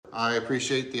I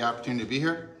appreciate the opportunity to be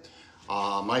here.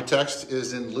 My text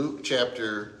is in Luke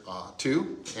chapter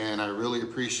 2, and I really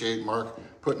appreciate Mark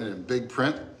putting it in big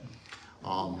print.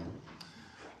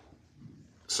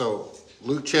 So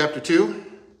Luke chapter 2,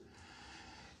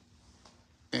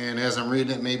 and as I'm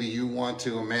reading it, maybe you want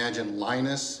to imagine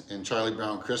Linus and Charlie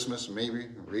Brown Christmas, maybe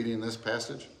reading this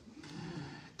passage.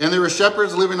 And there were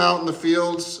shepherds living out in the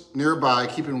fields nearby,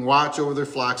 keeping watch over their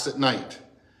flocks at night.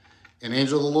 An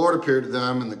angel of the Lord appeared to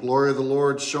them, and the glory of the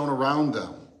Lord shone around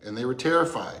them, and they were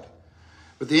terrified.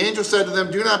 But the angel said to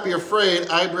them, "Do not be afraid.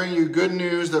 I bring you good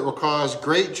news that will cause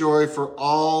great joy for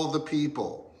all the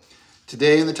people.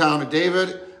 Today in the town of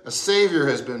David, a Savior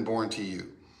has been born to you.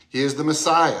 He is the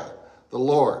Messiah, the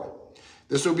Lord.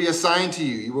 This will be a sign to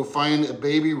you. You will find a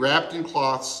baby wrapped in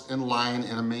cloths and lying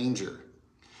in a manger."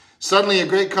 Suddenly a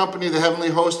great company of the heavenly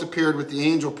host appeared with the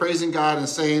angel, praising God and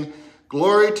saying,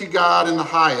 "Glory to God in the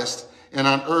highest, and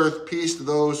on earth peace to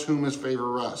those whom his favor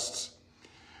rests."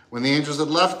 When the angels had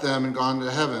left them and gone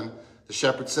to heaven, the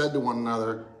shepherds said to one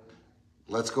another,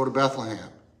 "Let's go to Bethlehem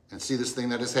and see this thing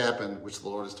that has happened, which the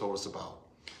Lord has told us about."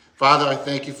 Father, I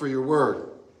thank you for your word.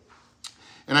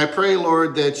 And I pray,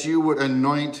 Lord, that you would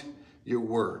anoint your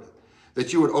word,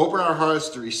 that you would open our hearts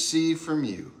to receive from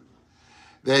you,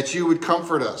 that you would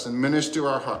comfort us and minister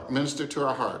to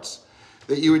our hearts,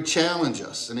 that you would challenge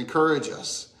us and encourage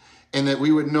us, and that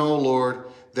we would know, Lord,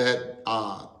 that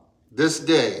this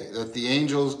day that the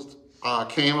angels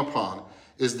came upon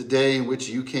is the day in which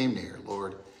you came near,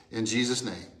 Lord. In Jesus'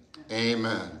 name,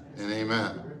 amen and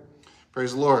amen.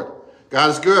 Praise the Lord. God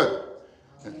is good.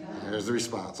 And there's the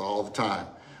response all the time.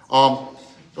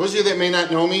 Those of you that may not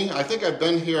know me, I think I've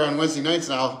been here on Wednesday nights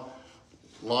now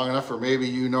long enough, or maybe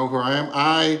you know who I am.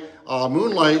 I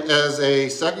moonlight as a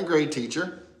second grade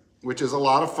teacher, which is a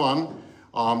lot of fun.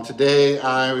 Today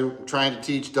I'm trying to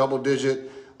teach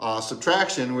double-digit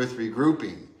subtraction with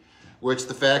regrouping, which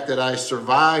the fact that I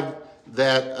survived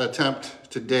that attempt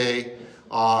today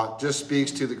just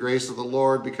speaks to the grace of the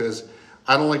Lord, because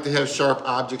I don't like to have sharp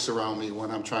objects around me when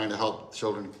I'm trying to help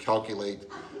children calculate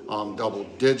double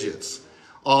digits.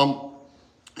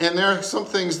 And there are some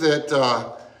things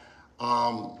that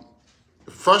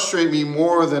frustrate me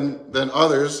more than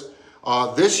others.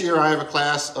 This year I have a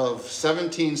class of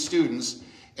 17 students,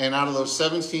 and out of those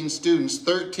 17 students,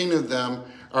 13 of them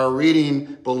are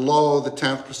reading below the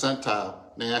 10th percentile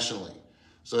nationally.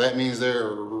 So that means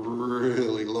they're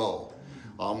really low.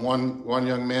 One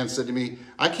young man said to me,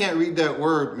 "I can't read that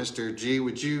word, Mr. G.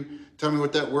 Would you tell me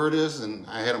what that word is?" And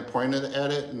I had him pointed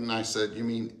at it, and I said, "You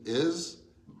mean is?"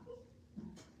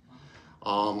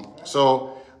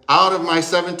 So out of my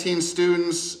 17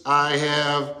 students, I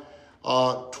have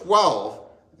 12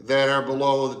 that are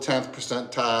below the 10th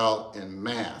percentile in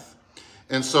math.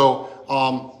 And so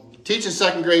teaching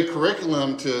second grade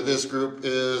curriculum to this group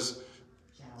is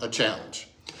a challenge.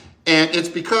 And it's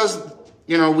because,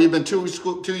 we've been two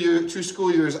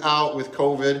school years out with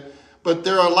COVID, but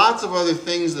there are lots of other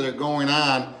things that are going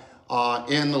on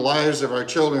in the lives of our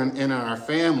children and in our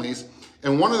families.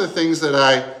 And one of the things that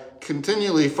I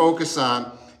continually focus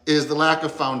on is the lack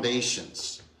of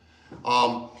foundations.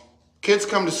 Kids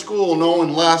come to school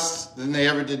knowing less than they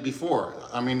ever did before.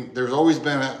 I mean, there's always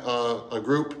been a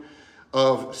group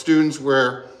of students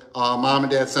where mom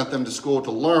and dad sent them to school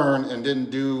to learn and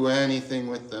didn't do anything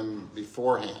with them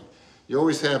beforehand. You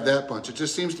always have that bunch. It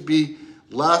just seems to be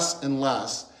less and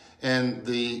less, and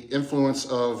the influence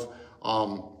of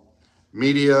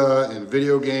media and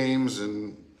video games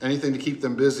and anything to keep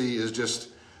them busy is just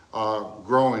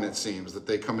growing, it seems, that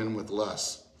they come in with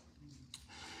less.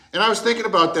 And I was thinking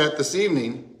about that this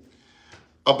evening,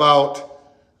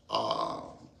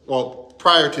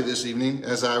 prior to this evening,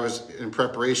 as I was in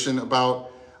preparation,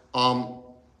 about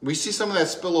we see some of that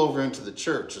spill over into the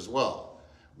church as well,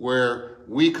 where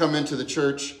we come to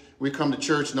church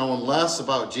knowing less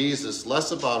about Jesus,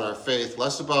 less about our faith,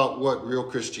 less about what real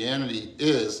Christianity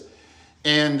is.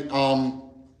 And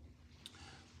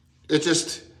it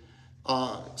just,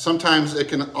 sometimes it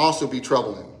can also be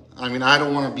troubling. I mean, I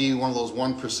don't want to be one of those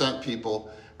 1% people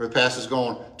where the pastor's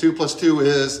going, 2 + 2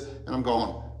 is, and I'm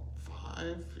going,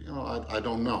 5? I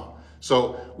don't know.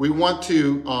 So we want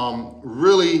to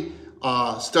really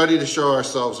study to show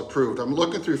ourselves approved. I'm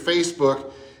looking through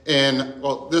Facebook, and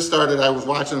this started, I was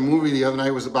watching a movie the other night.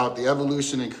 It was about the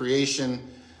evolution and creation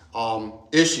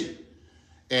issue.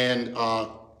 And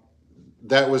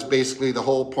that was basically the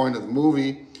whole point of the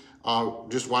movie.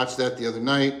 Just watched that the other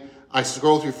night. I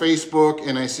scroll through Facebook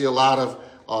and I see a lot of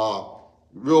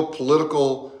real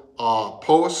political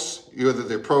posts, either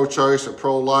they're pro-choice or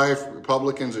pro-life,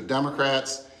 Republicans or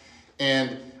Democrats.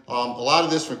 And a lot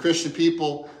of this from Christian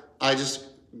people, I just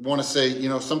want to say,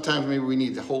 sometimes maybe we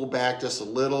need to hold back just a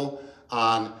little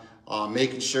on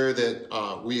making sure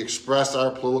that we express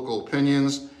our political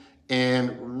opinions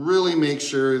and really make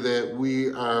sure that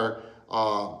we are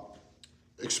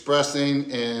expressing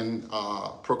and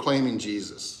proclaiming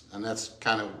Jesus. And that's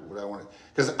kind of what I want to,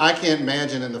 because I can't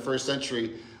imagine in the first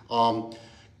century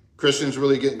Christians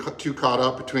really getting too caught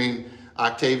up between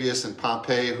Octavius and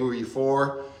Pompey. Who are you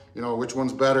for? Which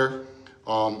one's better?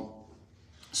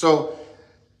 So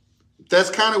that's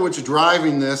kind of what's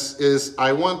driving this. Is I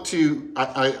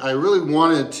really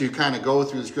wanted to kind of go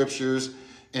through the scriptures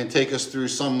and take us through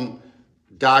some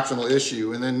doctrinal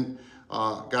issue, and then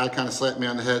God kind of slapped me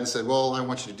on the head and said, well, I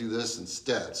want you to do this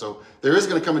instead. So there is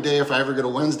going to come a day, if I ever get a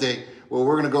Wednesday, where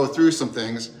we're going to go through some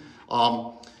things.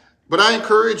 But I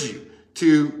encourage you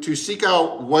to seek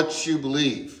out what you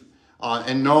believe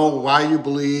and know why you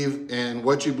believe and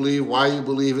what you believe, why you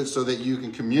believe it, so that you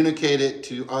can communicate it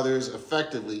to others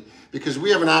effectively. Because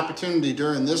we have an opportunity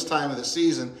during this time of the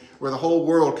season where the whole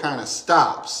world kind of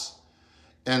stops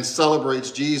and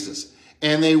celebrates Jesus.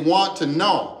 And they want to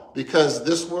know, because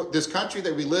this country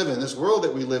that we live in, this world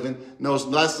that we live in, knows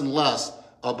less and less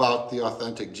about the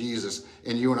authentic Jesus.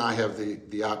 And you and I have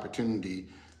the opportunity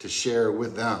to share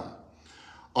with them.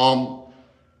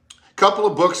 Couple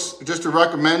of books just to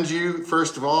recommend you.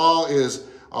 First of all is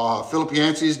Philip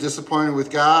Yancey's Disappointed with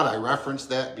God. I referenced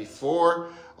that before.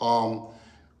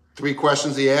 3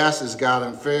 questions he asked: is God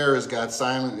unfair? Is God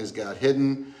silent? Is God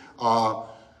hidden?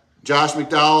 Josh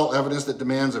McDowell, Evidence That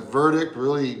Demands a Verdict,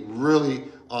 really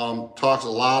talks a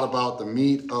lot about the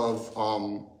meat of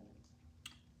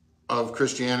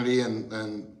Christianity and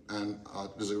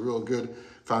there's a real good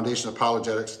foundation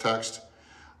apologetics text.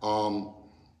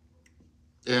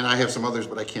 And I have some others,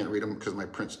 but I can't read them because my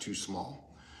print's too small.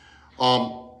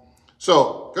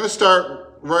 So going to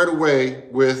start right away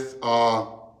with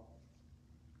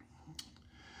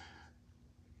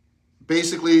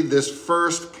basically this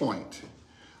first point.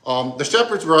 The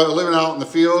shepherds were living out in the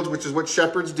fields, which is what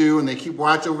shepherds do, and they keep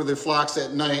watch over their flocks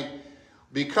at night,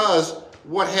 because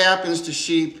what happens to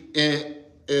sheep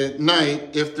at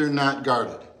night if they're not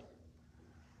guarded?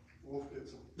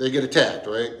 They get attacked,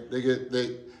 right?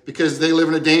 Because they live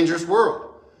in a dangerous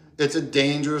world. It's a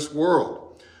dangerous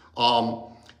world.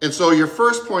 And so your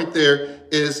first point there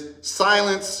is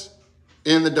silence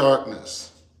in the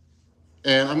darkness.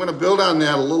 And I'm going to build on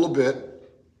that a little bit.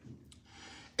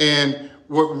 And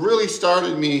what really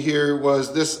started me here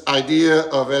was this idea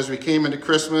of, as we came into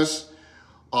Christmas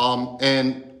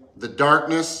and the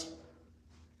darkness.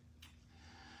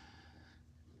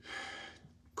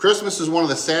 Christmas is one of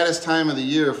the saddest time of the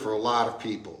year for a lot of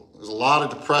people. There's a lot of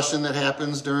depression that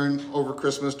happens over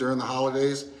Christmas, during the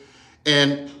holidays.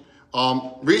 And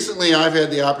recently I've had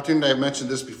the opportunity, I've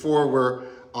mentioned this before, where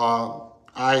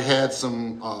I had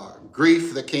some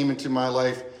grief that came into my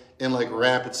life in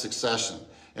rapid succession.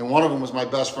 And one of them was my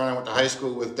best friend I went to high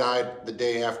school with, died the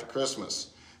day after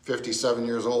Christmas, 57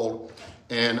 years old.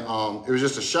 And it was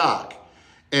just a shock.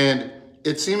 And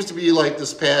it seems to be like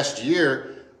this past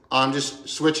year, I'm just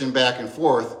switching back and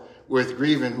forth with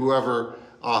grieving whoever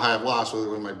I have lost, whether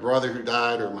it was my brother who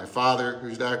died or my father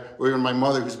who's died, or even my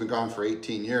mother who's been gone for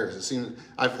 18 years. It seems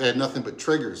I've had nothing but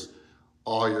triggers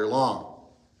all year long.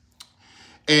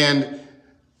 And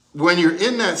when you're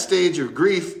in that stage of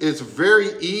grief, it's very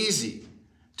easy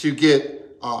to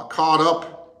get caught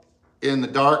up in the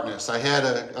darkness. I had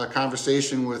a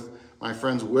conversation with my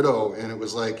friend's widow, and it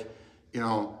was like,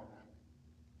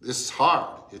 this is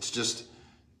hard. It's just,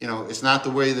 it's not the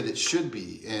way that it should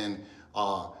be. And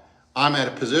I'm at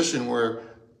a position where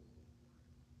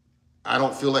I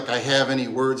don't feel like I have any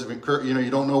words of encouragement.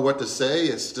 You don't know what to say.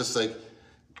 It's just like,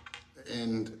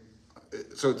 and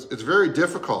so it's very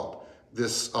difficult,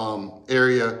 this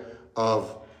area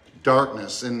of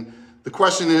darkness. And the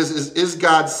question is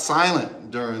God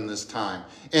silent during this time?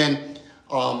 And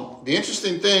the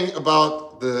interesting thing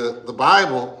about the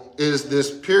Bible is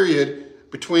this period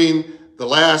between the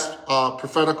last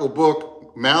prophetical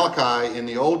book, Malachi, in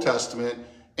the Old Testament,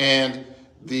 and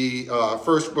the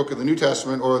first book of the New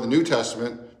Testament, or the New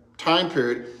Testament time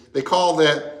period. They call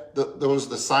that those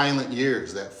the silent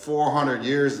years. That 400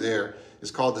 years there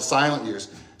is called the silent years,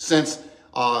 since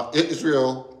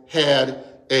Israel had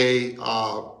a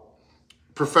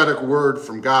prophetic word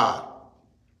from God.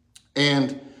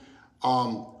 And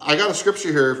I got a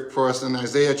scripture here for us in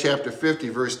Isaiah chapter 50,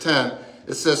 verse 10.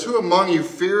 It says, "Who among you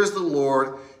fears the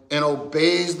Lord and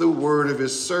obeys the word of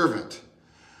his servant?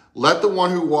 Let the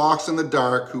one who walks in the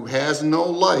dark, who has no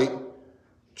light,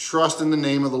 trust in the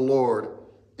name of the Lord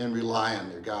and rely on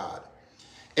their God."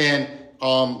 And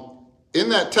in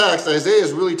that text, Isaiah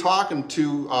is really talking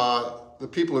to the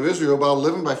people of Israel about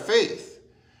living by faith,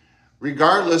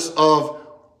 regardless of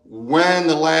when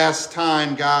the last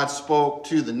time God spoke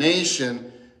to the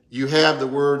nation. You have the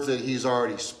words that he's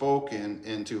already spoken,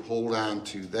 and to hold on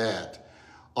to that.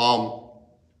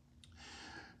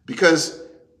 Because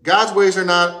God's ways are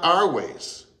not our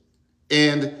ways.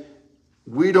 And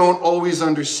we don't always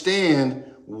understand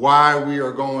why we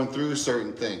are going through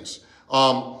certain things.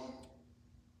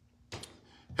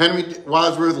 Henry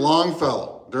Wadsworth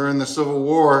Longfellow, during the Civil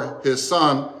War, his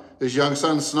young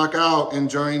son snuck out and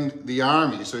joined the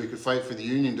army so he could fight for the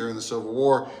Union during the Civil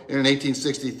War. And in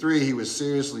 1863, he was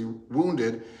seriously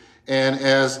wounded. And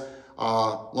as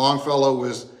Longfellow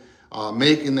was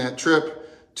making that trip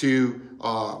to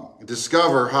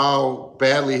discover how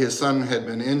badly his son had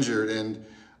been injured, and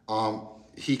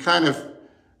he kind of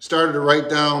started to write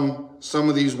down some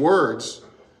of these words.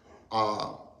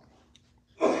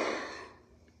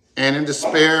 And in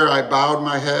despair, I bowed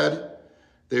my head.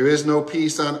 There is no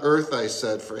peace on earth, I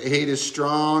said, for hate is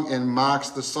strong and mocks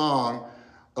the song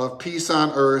of peace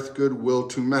on earth, goodwill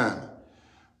to men.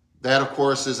 That, of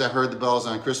course, is I Heard the Bells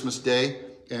on Christmas Day,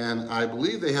 and I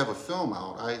believe they have a film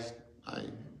out. I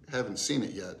haven't seen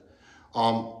it yet.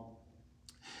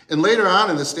 And later on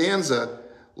in the stanza,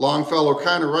 Longfellow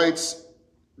kind of writes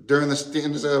during the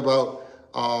stanza about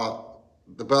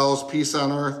the bells, peace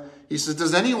on earth. He says,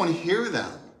 does anyone hear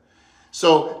them?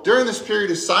 So during this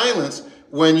period of silence,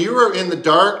 when you are in the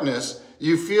darkness,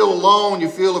 you feel alone, you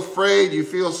feel afraid, you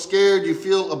feel scared, you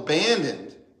feel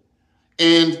abandoned.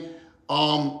 And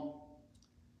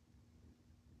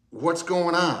what's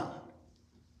going on?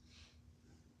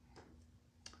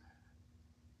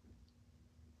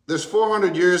 There's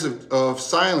 400 years of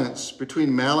silence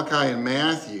between Malachi and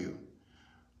Matthew.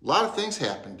 A lot of things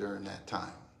happened during that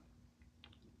time.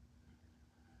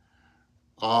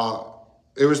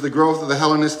 It was the growth of the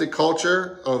Hellenistic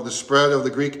culture, of the spread of the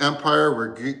Greek Empire, where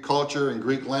Greek culture and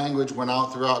Greek language went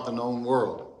out throughout the known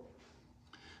world.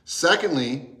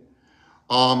 Secondly,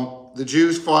 the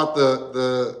Jews fought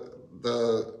the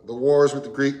wars with the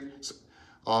Greeks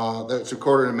that's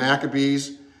recorded in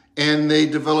Maccabees, and they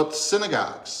developed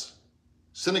synagogues.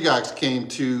 Synagogues came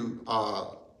to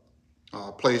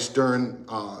place during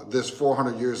this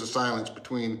 400 years of silence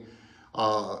between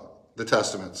the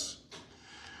Testaments.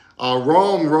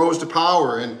 Rome rose to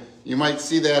power, and you might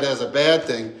see that as a bad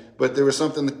thing, but there was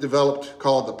something that developed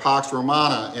called the Pax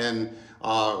Romana, and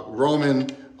Roman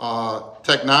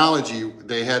technology.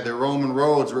 They had their Roman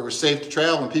roads where it was safe to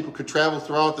travel, and people could travel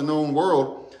throughout the known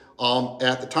world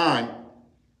at the time.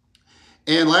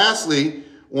 And lastly,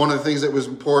 one of the things that was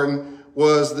important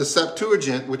was the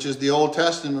Septuagint, which is the Old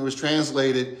Testament, was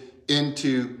translated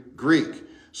into Greek,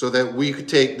 so that we could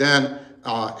take then,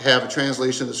 have a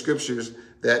translation of the scriptures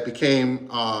that became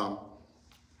our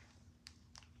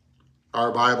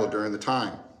Bible during the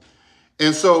time.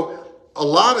 And so a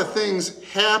lot of things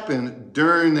happened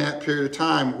during that period of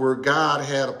time where God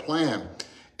had a plan.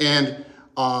 And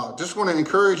just want to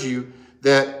encourage you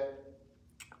that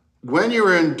when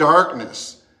you're in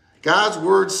darkness, God's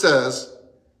word says,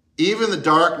 even the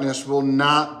darkness will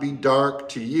not be dark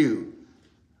to you,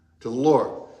 to the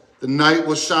Lord. The night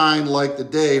will shine like the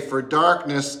day, for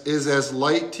darkness is as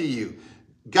light to you.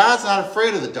 God's not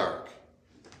afraid of the dark.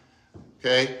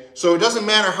 Okay? So it doesn't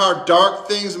matter how dark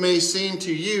things may seem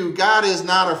to you, God is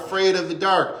not afraid of the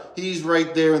dark. He's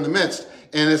right there in the midst.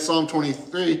 And it's Psalm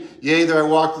 23, yea, though I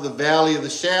walk through the valley of the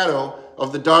shadow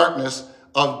of the darkness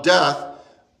of death,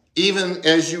 even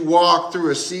as you walk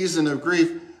through a season of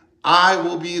grief, I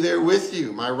will be there with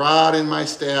you. My rod and my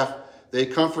staff, they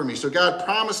comfort me. So God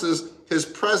promises his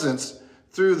presence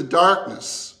through the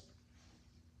darkness.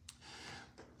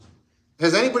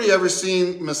 Has anybody ever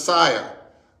seen Messiah?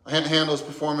 Handel's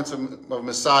performance of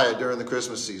Messiah during the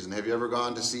Christmas season. Have you ever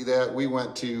gone to see that? We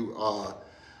went to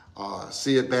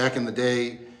see it back in the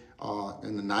day,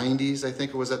 in the 90s, I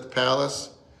think it was at the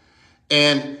Palace.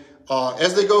 And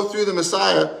as they go through the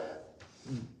Messiah,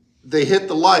 they hit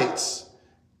the lights,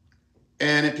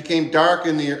 and it became dark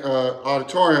in the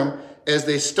auditorium as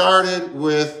they started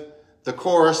with the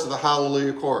chorus of the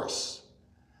Hallelujah chorus.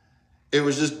 It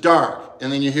was just dark,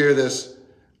 and then you hear this,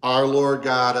 our Lord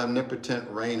God omnipotent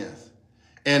reigneth.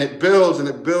 And it builds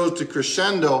to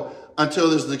crescendo until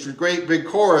there's this great big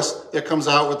chorus that comes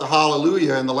out with the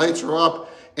hallelujah, and the lights are up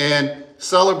and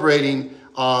celebrating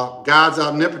God's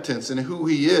omnipotence and who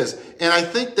he is. And I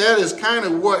think that is kind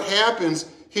of what happens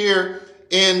here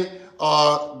in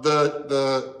the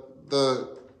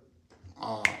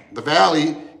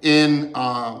valley in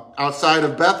outside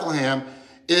of Bethlehem,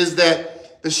 is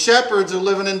that the shepherds are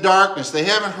living in darkness. They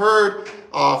haven't heard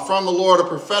from the Lord a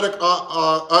prophetic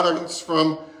utterance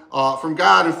from from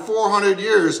God in 400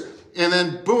 years. And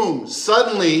then boom,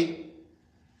 suddenly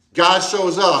God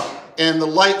shows up and the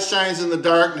light shines in the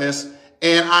darkness.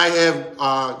 And I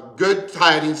have good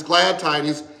tidings, glad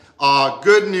tidings,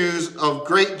 good news of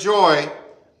great joy.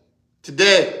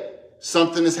 Today,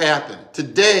 something has happened.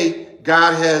 Today,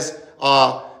 God has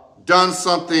done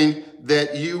something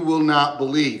that you will not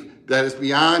believe, that is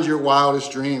beyond your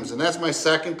wildest dreams. And that's my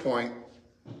second point,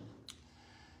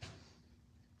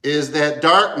 is that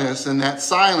darkness and that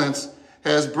silence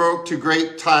has broke to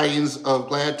great tidings of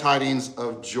glad tidings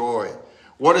of joy.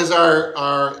 What is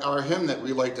our hymn that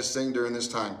we like to sing during this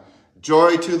time?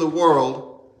 Joy to the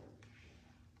world,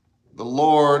 the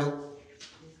Lord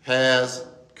has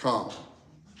come.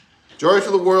 Joy to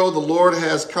the world, the Lord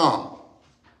has come.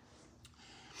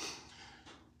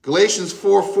 Galatians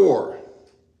 4:4,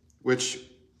 which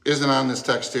isn't on this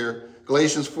text here.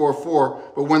 Galatians 4:4.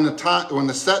 But when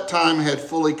the set time had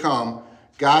fully come,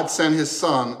 God sent his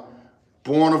son,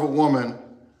 born of a woman,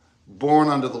 born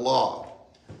under the law.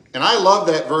 And I love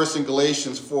that verse in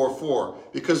Galatians 4:4,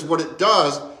 because what it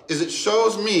does is it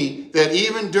shows me that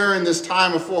even during this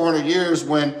time of 400 years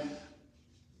when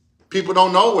people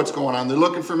don't know what's going on, they're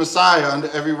looking for Messiah under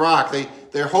every rock.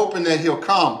 They're hoping that he'll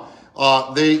come.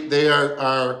 They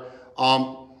are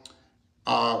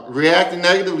reacting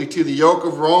negatively to the yoke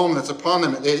of Rome that's upon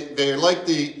them. They're like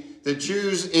the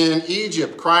Jews in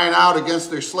Egypt crying out against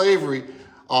their slavery.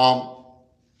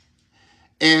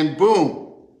 And boom,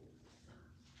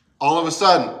 all of a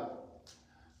sudden,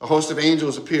 a host of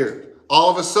angels appeared. All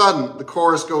of a sudden, the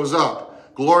chorus goes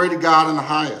up. Glory to God in the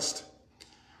highest.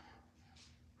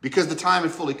 Because the time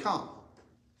had fully come.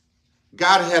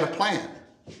 God had a plan.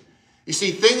 You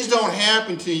see, things don't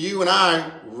happen to you and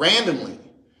I randomly.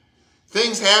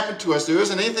 Things happen to us. There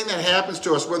isn't anything that happens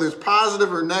to us, whether it's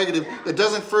positive or negative, that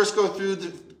doesn't first go through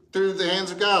the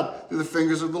hands of God, through the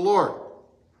fingers of the Lord.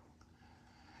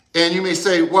 And you may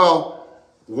say, well,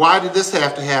 why did this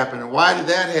have to happen? And why did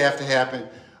that have to happen?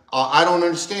 I don't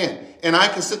understand. And I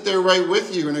can sit there right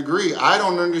with you and agree. I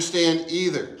don't understand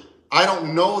either. I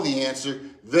don't know the answer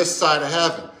this side of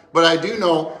heaven. But I do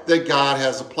know that God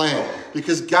has a plan,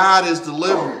 because God is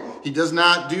deliberate. He does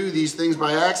not do these things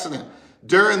by accident.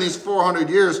 During these 400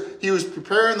 years, he was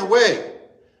preparing the way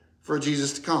for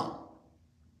Jesus to come.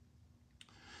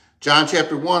 John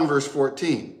chapter 1, verse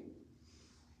 14.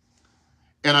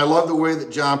 And I love the way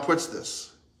that John puts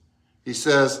this. He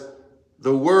says,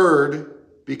 the Word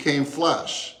became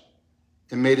flesh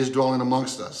and made his dwelling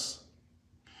amongst us.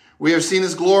 We have seen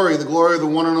his glory, the glory of the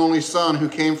one and only Son who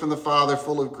came from the Father,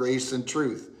 full of grace and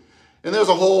truth. And there's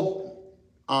a whole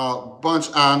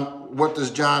bunch on what does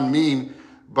John mean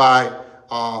by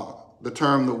the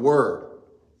term the Word.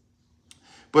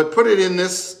 But put it in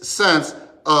this sense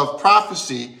of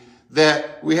prophecy,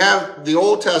 that we have the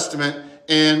Old Testament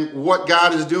and what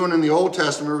God is doing in the Old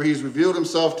Testament, where he's revealed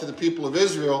himself to the people of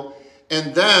Israel,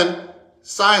 and then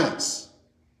silence.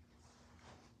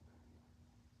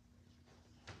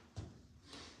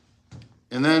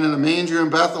 And then in a manger in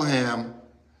Bethlehem,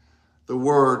 the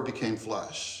Word became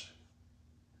flesh.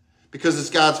 Because it's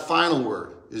God's final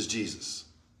word is Jesus.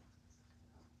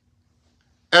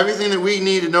 Everything that we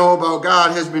need to know about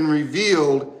God has been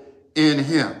revealed in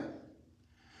him.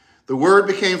 The Word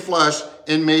became flesh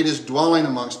and made his dwelling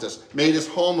amongst us, made his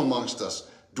home amongst us,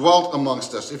 dwelt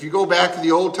amongst us. If you go back to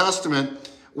the Old Testament,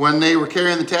 when they were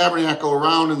carrying the tabernacle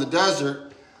around in the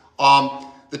desert,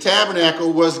 the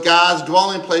tabernacle was God's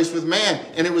dwelling place with man,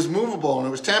 and it was movable and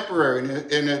it was temporary,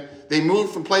 and they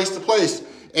moved from place to place.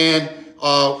 And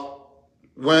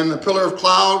when the pillar of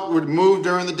cloud would move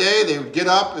during the day, they would get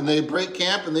up and they'd break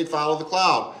camp and they'd follow the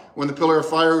cloud. When the pillar of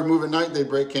fire would move at night, they'd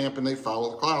break camp and they'd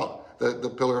follow the cloud, the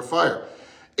pillar of fire.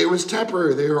 It was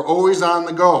temporary. They were always on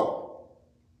the go.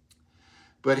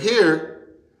 But here,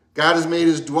 God has made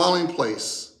his dwelling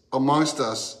place amongst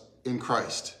us in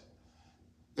Christ.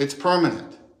 It's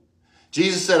permanent.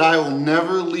 Jesus said, I will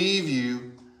never leave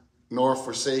you nor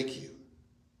forsake you.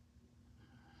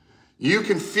 You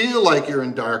can feel like you're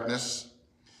in darkness.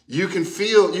 You can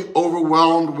feel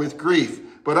overwhelmed with grief.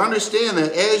 But understand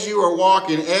that as you are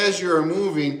walking, as you are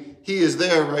moving, he is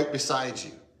there right beside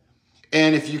you.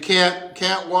 And if you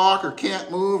can't walk or can't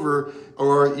move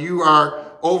or you are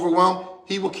overwhelmed,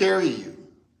 he will carry you.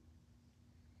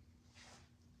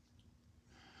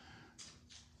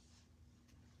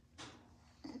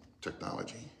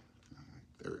 Technology.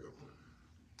 There we go.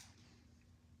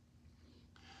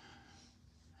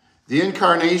 The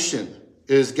incarnation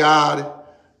is God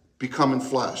becoming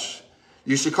flesh.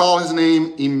 You should call his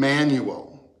name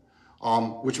Emmanuel,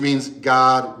 which means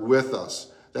God with us.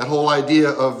 That whole idea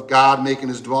of God making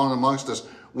his dwelling amongst us.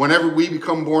 Whenever we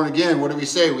become born again, what do we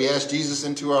say? We ask Jesus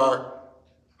into our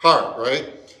heart, right?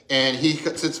 And he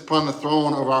sits upon the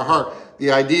throne of our heart.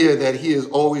 The idea that he is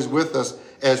always with us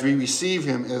as we receive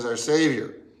him as our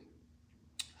Savior.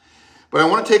 But I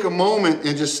want to take a moment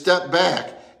and just step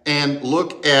back and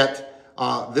look at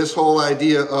this whole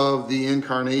idea of the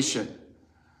incarnation.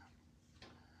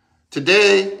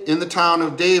 Today, in the town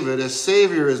of David, a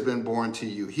Savior has been born to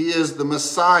you. He is the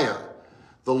Messiah,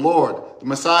 the Lord. The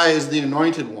Messiah is the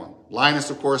anointed one. Linus,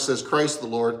 of course, says Christ the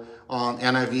Lord.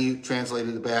 NIV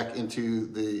translated it back into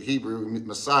the Hebrew,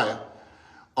 Messiah.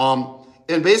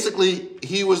 And basically,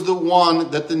 he was the one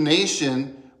that the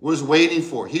nation was waiting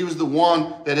for. He was the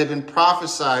one that had been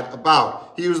prophesied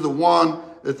about. He was the one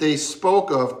that they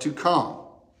spoke of to come.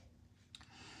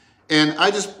 And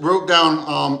I just wrote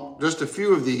down just a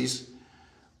few of these.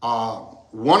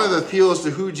 One of the appeals to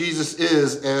who Jesus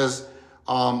is as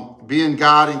being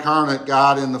God incarnate,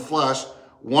 God in the flesh,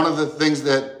 one of the things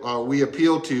that we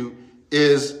appeal to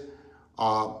is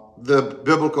the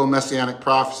biblical messianic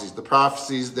prophecies, the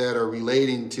prophecies that are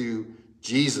relating to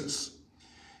Jesus.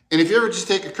 And if you ever just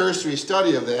take a cursory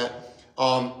study of that,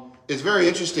 it's very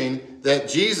interesting that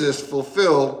Jesus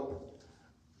fulfilled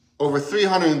over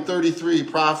 333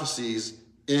 prophecies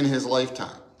in his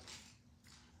lifetime.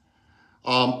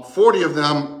 40 of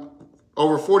them,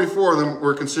 over 44 of them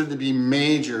were considered to be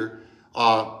major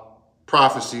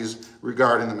prophecies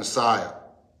regarding the Messiah.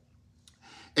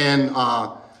 And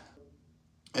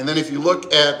then if you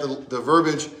look at the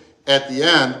verbiage at the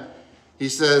end, he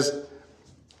says,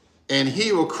 and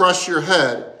he will crush your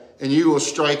head and you will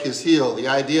strike his heel. The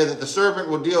idea that the serpent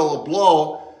will deal a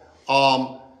blow,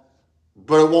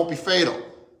 but it won't be fatal.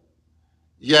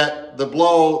 Yet the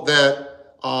blow that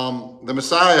the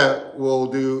Messiah will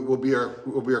do will be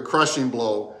a crushing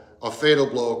blow, a fatal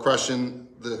blow, crushing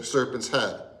the serpent's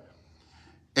head.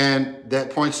 And that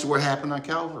points to what happened on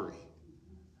Calvary.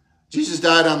 Jesus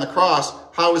died on the cross.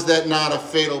 How is that not a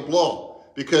fatal blow?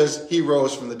 Because he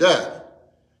rose from the dead.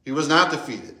 He was not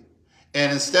defeated.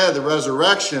 And instead, the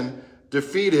resurrection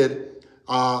defeated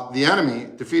the enemy,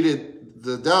 defeated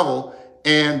the devil,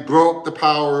 and broke the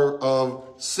power of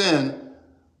sin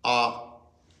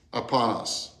upon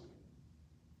us.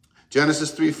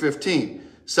 Genesis 3:15.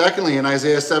 Secondly, in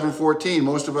Isaiah 7:14,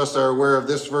 most of us are aware of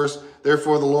this verse.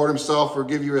 Therefore, the Lord himself will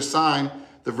give you a sign.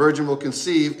 The virgin will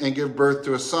conceive and give birth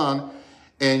to a son,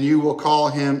 and you will call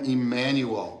him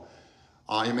Emmanuel.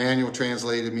 Emmanuel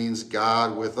translated means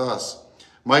God with us.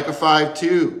 Micah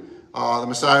 5:2, the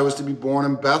Messiah was to be born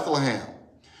in Bethlehem.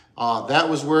 That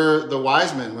was where the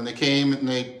wise men, when they came and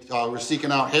they were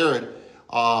seeking out Herod,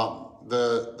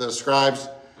 the scribes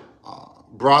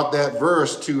brought that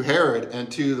verse to Herod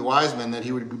and to the wise men that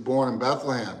he would be born in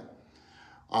Bethlehem.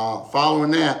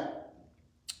 Following that,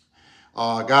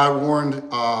 God warned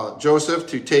Joseph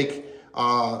to take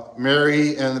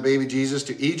Mary and the baby Jesus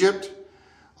to Egypt.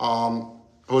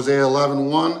 Hosea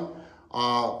 11:1,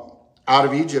 out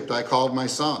of Egypt I called my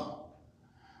son.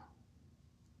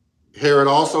 Herod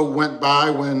also went by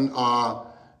when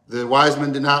the wise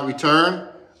men did not return.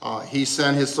 He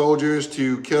sent his soldiers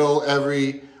to kill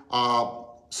every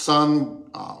son,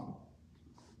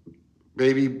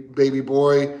 baby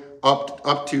boy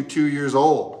up to 2 years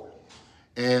old.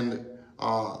 And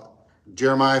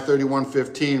Jeremiah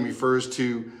 31:15 refers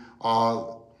to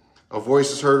a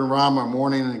voice is heard in Ramah,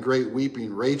 mourning and great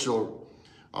weeping. Rachel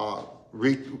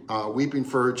weeping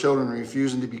for her children,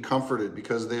 refusing to be comforted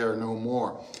because they are no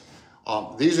more.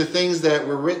 These are things that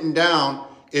were written down.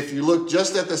 If you look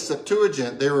just at the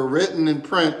Septuagint, they were written in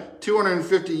print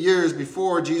 250 years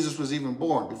before Jesus was even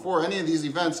born, before any of these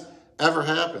events ever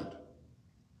happened.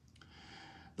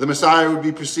 The Messiah would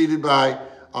be preceded by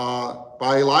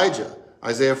Elijah.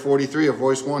 Isaiah 43, a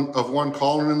voice of one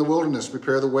calling in the wilderness,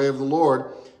 prepare the way of the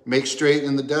Lord, make straight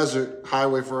in the desert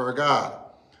highway for our God.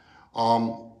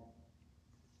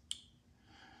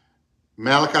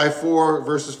 Malachi 4,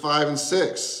 verses 5 and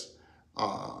 6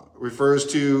 refers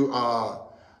to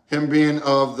him being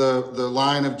of the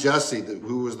line of Jesse,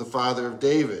 who was the father of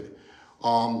David.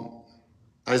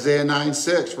 Isaiah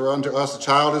 9:6, for unto us a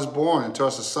child is born, and to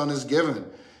us a son is given,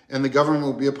 and the government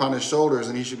will be upon his shoulders,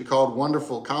 and he should be called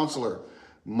Wonderful Counselor,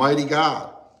 Mighty God,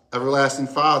 Everlasting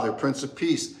Father, Prince of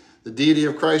Peace. The deity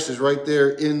of Christ is right there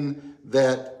in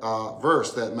that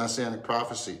verse, that messianic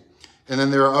prophecy. And then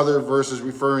there are other verses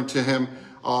referring to him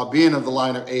being of the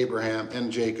line of Abraham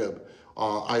and Jacob,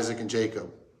 Isaac and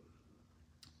Jacob.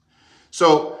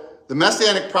 So the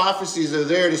messianic prophecies are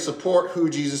there to support who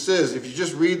Jesus is. If you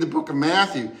just read the book of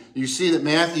Matthew, you see that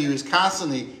Matthew is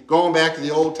constantly going back to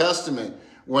the Old Testament.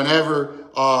 Whenever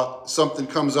something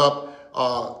comes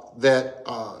up that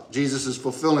Jesus is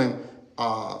fulfilling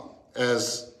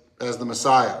as the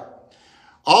Messiah.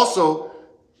 Also,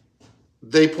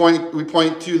 we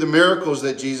point to the miracles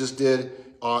that Jesus did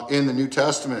in the New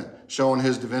Testament, showing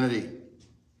his divinity.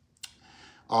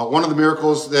 One of the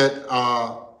miracles that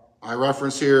I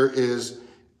reference here is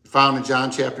found in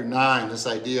John chapter 9, this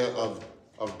idea of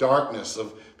darkness,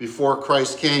 of before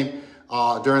Christ came,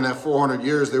 during that 400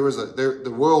 years,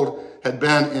 the world had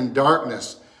been in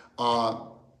darkness. And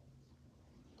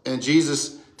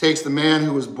Jesus takes the man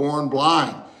who was born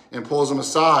blind and pulls him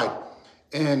aside,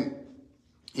 and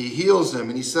he heals him,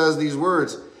 and he says these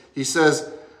words. He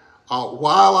says,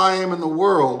 while I am in the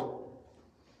world,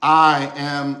 I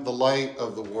am the light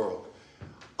of the world.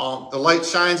 The light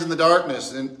shines in the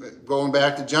darkness, and going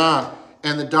back to John,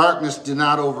 and the darkness did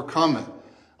not overcome it.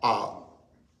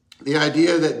 The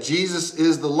idea that Jesus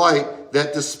is the light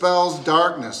that dispels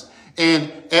darkness.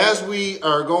 And as we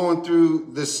are going through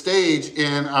this stage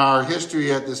in our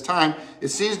history at this time, it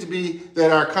seems to be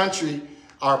that our country,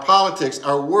 our politics,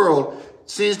 our world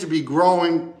seems to be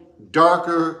growing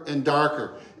darker and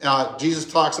darker. Jesus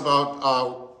talks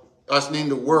about us needing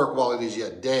to work while it is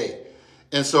yet day.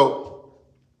 And so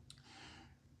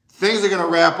things are going to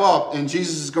wrap up, and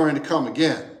Jesus is going to come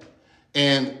again.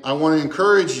 And I want to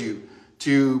encourage you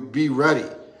to be ready,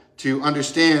 to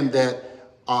understand that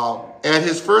at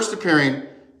his first appearing,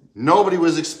 nobody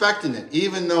was expecting it,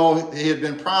 even though he had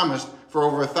been promised for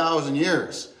over 1,000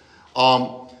 years.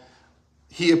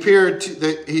 He appeared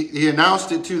he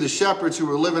announced it to the shepherds who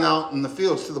were living out in the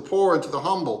fields, to the poor and to the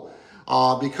humble,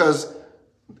 because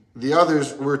the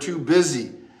others were too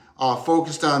busy,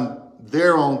 focused on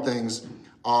their own things.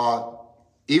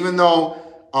 Even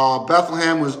though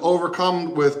Bethlehem was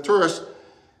overcome with tourists,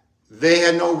 they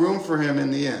had no room for him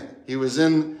in the inn. He was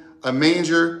in a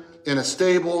manger, in a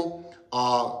stable,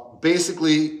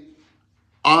 basically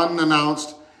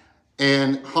unannounced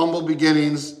and humble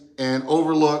beginnings and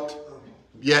overlooked.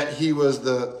 Yet he was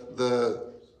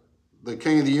the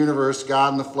King of the universe,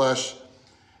 God in the flesh,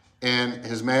 and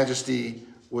his majesty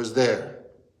was there.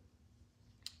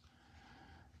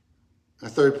 A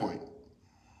third point.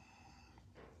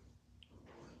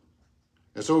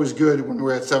 It's always good when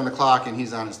we're at 7 o'clock and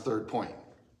he's on his third point.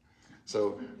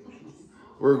 So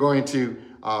we're going to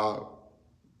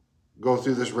go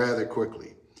through this rather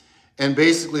quickly. And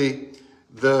basically,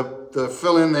 the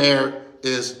fill-in there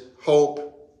is hope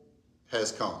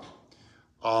has come.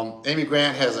 Amy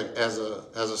Grant has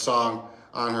a song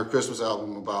on her Christmas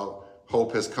album about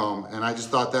hope has come. And I just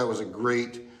thought that was a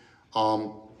great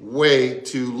way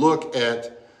to look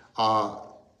at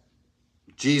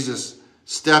Jesus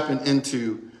stepping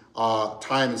into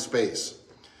time and space.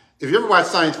 If you ever watch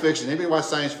science fiction, anybody watch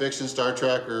science fiction, Star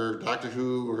Trek or Doctor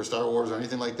Who or Star Wars or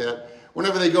anything like that,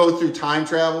 whenever they go through time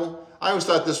travel, I always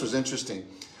thought this was interesting.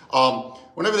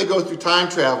 Whenever they go through time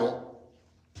travel,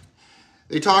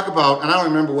 they talk about, and I don't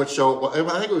remember what show,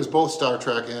 I think it was both Star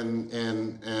Trek and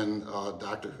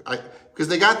Doctor Who, because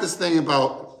they got this thing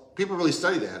about, people really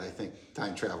study that, I think,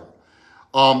 time travel,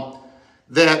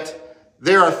 that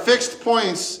there are fixed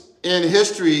points in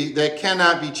history that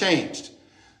cannot be changed.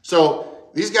 So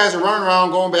these guys are running around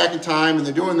going back in time, and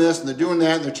they're doing this and they're doing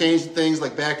that, and they're changing things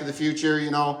like Back to the Future, you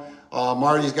know.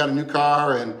 Marty's got a new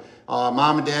car, and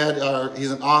mom and dad, he's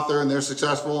an author, and they're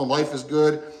successful, and life is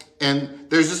good. And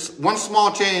there's just one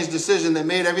small decision that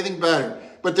made everything better.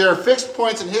 But there are fixed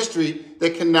points in history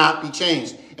that cannot be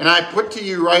changed. And I put to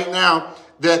you right now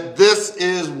that this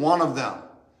is one of them.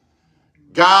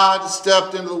 God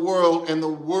stepped into the world, and the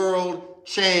world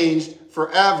changed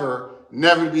forever,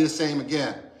 never to be the same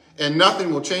again. And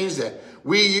nothing will change that.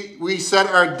 We set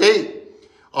our date,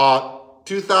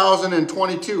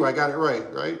 2022. I got it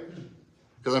right?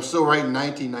 Because I'm still writing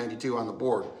 1992 on the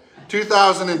board.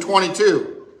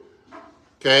 2022.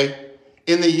 Okay?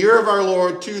 In the year of our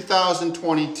Lord,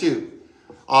 2022.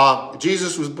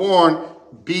 Jesus was born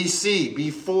BC,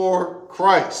 before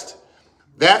Christ.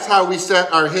 That's how we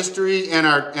set our history and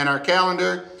our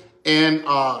calendar. And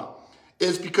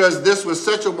it's because this was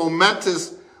such a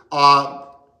momentous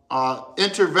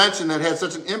intervention that had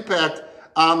such an impact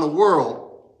on the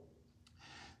world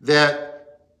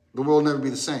that the world will never be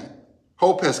the same.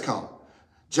 Hope has come.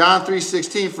 John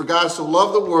 3:16, for God so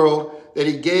loved the world that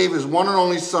he gave his one and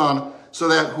only Son, so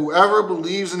that whoever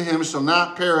believes in him shall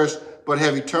not perish, but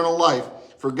have eternal life.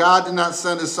 For God did not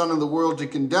send his Son into the world to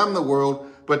condemn the world,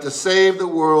 but to save the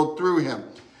world through him.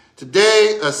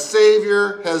 Today, a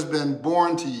Savior has been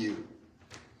born to you.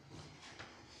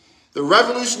 The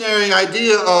revolutionary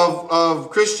idea of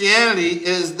Christianity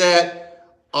is that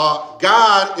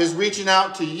God is reaching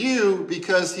out to you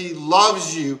because he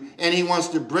loves you and he wants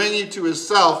to bring you to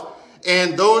himself.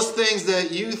 And those things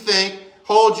that you think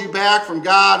hold you back from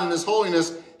God and his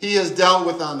holiness, he has dealt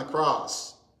with on the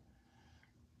cross.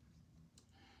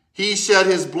 He shed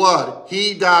his blood.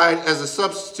 He died as a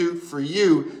substitute for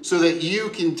you so that you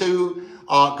can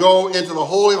go into the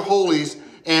Holy of Holies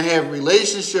and have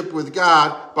relationship with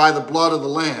God by the blood of the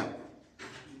Lamb.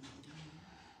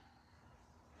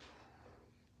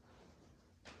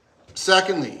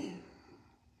 Secondly,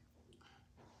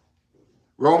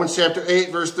 Romans chapter 8,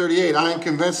 verse 38, I am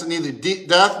convinced that neither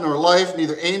death nor life,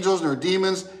 neither angels nor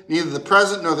demons, neither the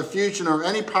present nor the future, nor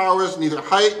any powers, neither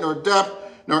height nor depth,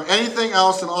 nor anything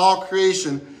else in all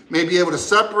creation may be able to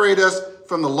separate us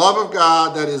from the love of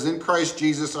God that is in Christ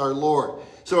Jesus our Lord.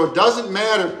 So it doesn't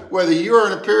matter whether you're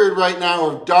in a period right now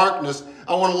of darkness.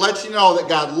 I want to let you know that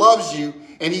God loves you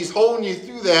and he's holding you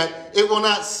through that. It will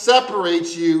not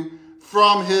separate you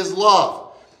from his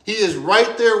love. He is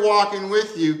right there walking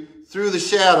with you through the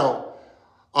shadow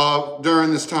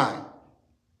during this time.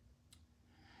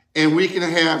 And we can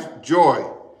have joy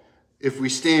if we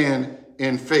stand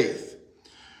in faith.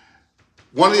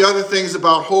 One of the other things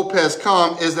about hope has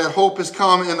come is that hope has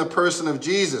come in the person of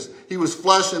Jesus. He was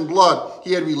flesh and blood.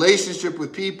 He had relationship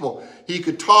with people. He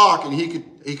could talk and he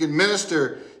could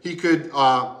minister. He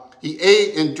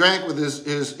ate and drank with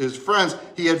his friends.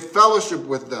 He had fellowship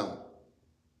with them.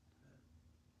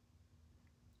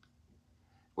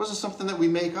 It wasn't something that we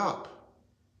make up.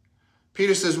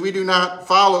 Peter says we did not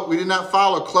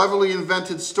follow cleverly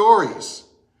invented stories,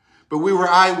 but we were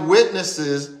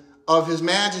eyewitnesses of his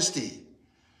majesty.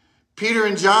 Peter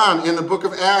and John in the book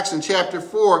of Acts in chapter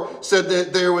 4 said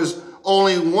that there was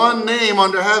only one name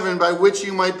under heaven by which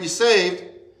you might be saved,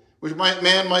 which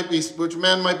man might be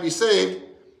saved.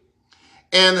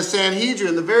 And the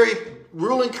Sanhedrin, the very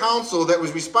ruling council that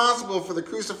was responsible for the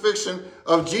crucifixion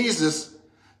of Jesus,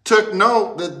 took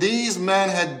note that these men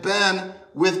had been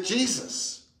with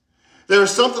Jesus. There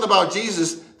is something about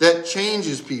Jesus that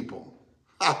changes people.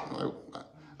 I'm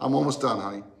almost done,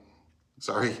 honey.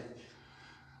 Sorry.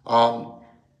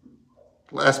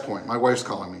 Last point. My wife's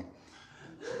calling me.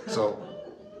 So,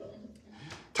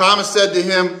 Thomas said to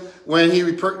him when he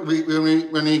returned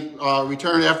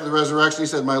after the resurrection, he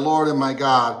said, "My Lord and my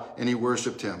God," and he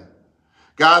worshiped him.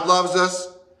 God loves us.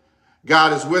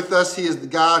 God is with us. He is the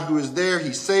God who is there.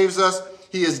 He saves us.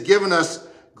 He has given us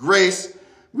grace.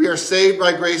 We are saved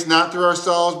by grace, not through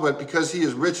ourselves, but because he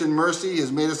is rich in mercy. He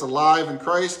has made us alive in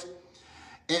Christ.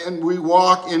 And we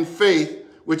walk in faith,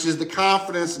 which is the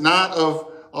confidence not of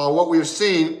what we have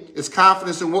seen. It's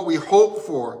confidence in what we hope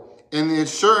for and the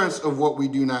assurance of what we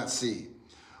do not see.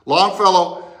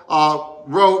 Longfellow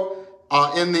wrote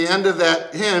in the end of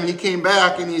that hymn, he came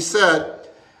back and he said,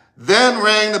 "Then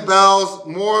rang the bells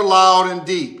more loud and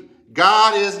deep.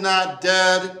 God is not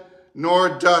dead, nor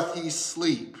doth he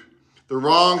sleep. The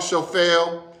wrong shall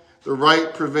fail, the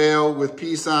right prevail, with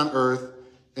peace on earth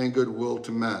and goodwill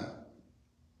to men."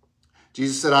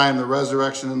 Jesus said, "I am the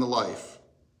resurrection and the life.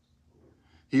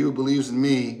 He who believes in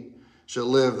me shall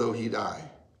live though he die.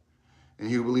 And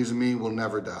he who believes in me will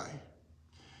never die."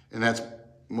 And that's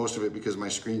most of it because my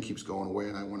screen keeps going away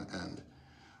and I want to end.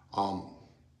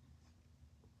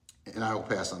 And I will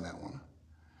pass on that one.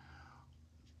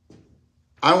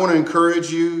 I want to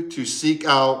encourage you to seek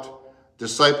out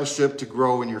discipleship to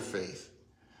grow in your faith.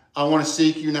 I want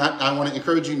to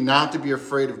encourage you not to be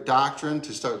afraid of doctrine,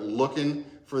 to start looking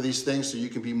for these things so you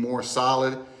can be more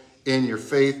solid in your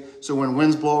faith. So when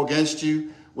winds blow against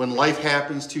you, when life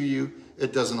happens to you,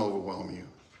 it doesn't overwhelm you.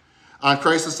 On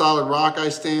Christ the solid rock I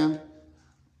stand.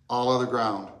 All other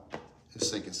ground is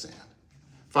sinking sand.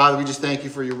 Father, we just thank you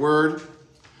for your word.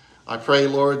 I pray,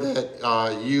 Lord,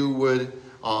 that you would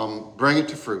bring it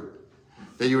to fruit,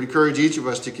 that you would encourage each of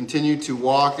us to continue to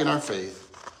walk in our faith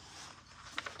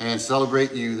and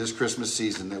celebrate you this Christmas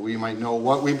season, that we might know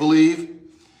what we believe,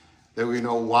 that we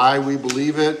know why we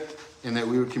believe it, and that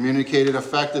we would communicate it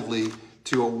effectively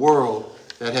to a world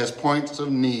that has points of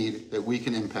need that we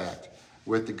can impact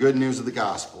with the good news of the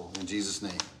gospel. In Jesus'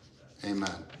 name,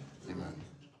 amen. Amen.